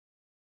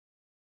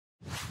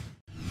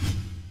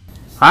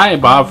Hi,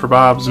 Bob for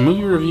Bob's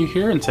Movie Review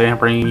here, and today I'm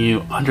bringing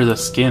you Under the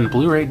Skin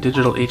Blu-ray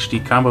Digital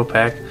HD Combo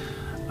Pack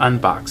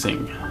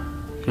unboxing.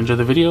 If you enjoy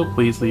the video,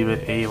 please leave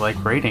it a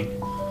like rating.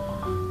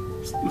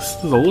 This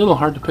is a little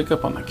hard to pick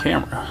up on the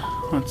camera.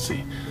 Let's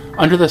see.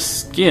 Under the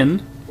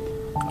Skin,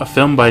 a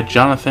film by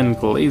Jonathan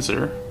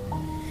Glazer.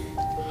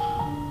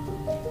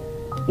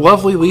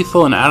 Lovely,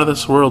 lethal, and out of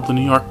this world, the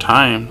New York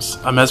Times.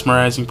 A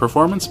mesmerizing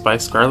performance by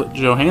Scarlett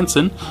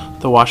Johansson,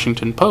 the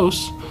Washington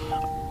Post.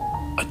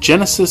 A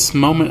genesis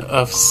moment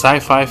of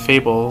sci-fi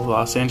fable,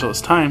 Los Angeles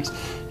Times.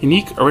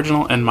 Unique,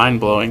 original, and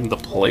mind-blowing, the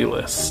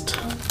playlist.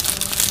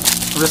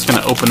 I'm just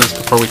going to open this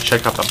before we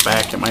check out the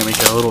back. It might make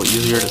it a little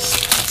easier to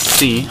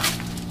see.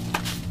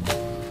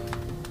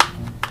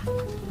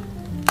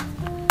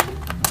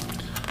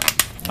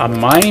 A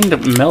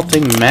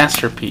mind-melting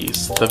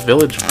masterpiece, The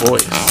Village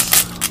Voice.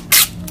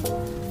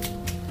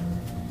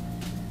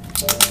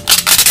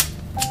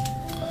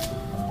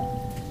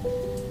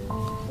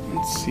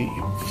 Let's see.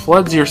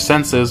 Floods your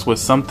senses with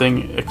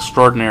something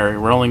extraordinary,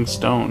 Rolling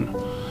Stone.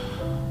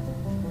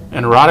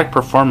 An erotic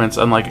performance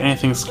unlike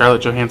anything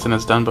Scarlett Johansson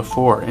has done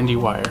before,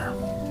 IndieWire.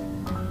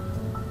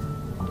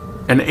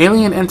 An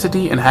alien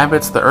entity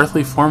inhabits the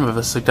earthly form of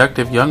a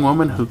seductive young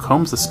woman who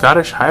combs the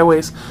Scottish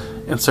highways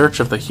in search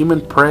of the human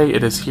prey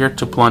it is here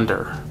to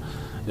plunder.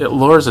 It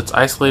lures its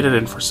isolated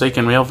and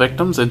forsaken male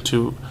victims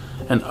into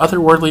an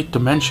otherworldly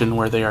dimension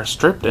where they are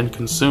stripped and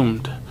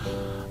consumed.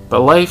 But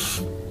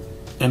life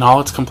in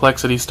all its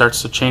complexity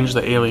starts to change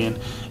the alien.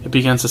 It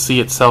begins to see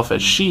itself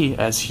as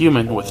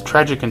human, with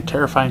tragic and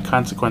terrifying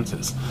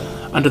consequences.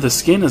 Under the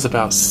Skin is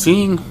about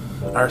seeing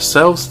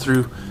ourselves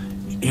through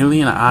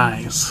alien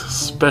eyes.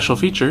 Special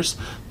features: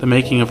 the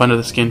making of Under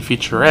the Skin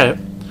featurette.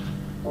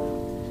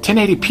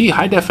 1080p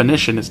high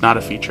definition is not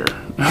a feature.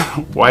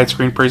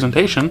 Widescreen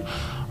presentation.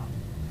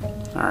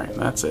 Alright,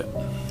 that's it.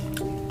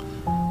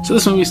 So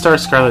this movie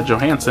stars Scarlett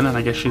Johansson, and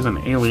I guess she's an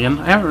alien.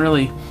 I haven't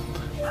really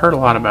heard a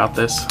lot about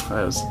this. It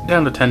was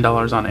down to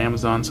 $10 on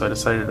Amazon, so I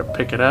decided to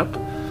pick it up.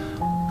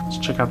 Let's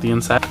check out the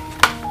inside.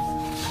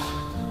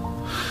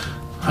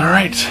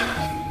 Alright,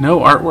 no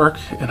artwork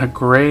and a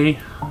gray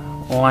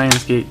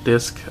Lionsgate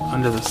disc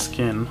Under the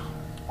Skin.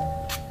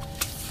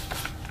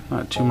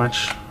 Not too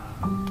much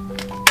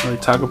to really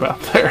talk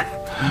about there.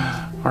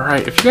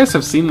 Alright, if you guys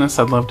have seen this,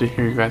 I'd love to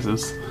hear you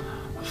guys'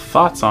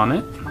 thoughts on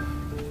it.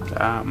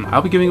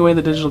 I'll be giving away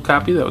the digital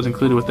copy that was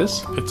included with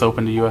this. It's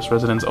open to US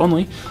residents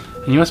only,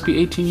 and you must be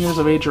 18 years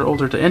of age or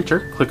older to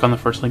enter. Click on the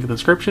first link in the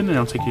description and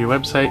it'll take you to your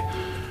website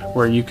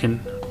where you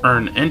can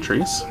earn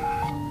entries.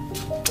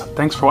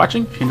 Thanks for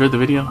watching. If you enjoyed the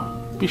video,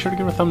 be sure to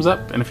give it a thumbs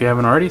up, and if you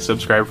haven't already,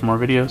 subscribe for more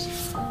videos,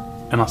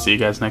 and I'll see you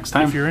guys next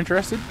time. If you're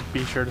interested,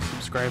 be sure to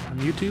subscribe on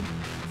YouTube,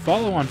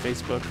 follow on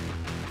Facebook,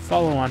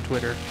 follow on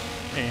Twitter,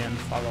 and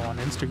follow on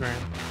Instagram.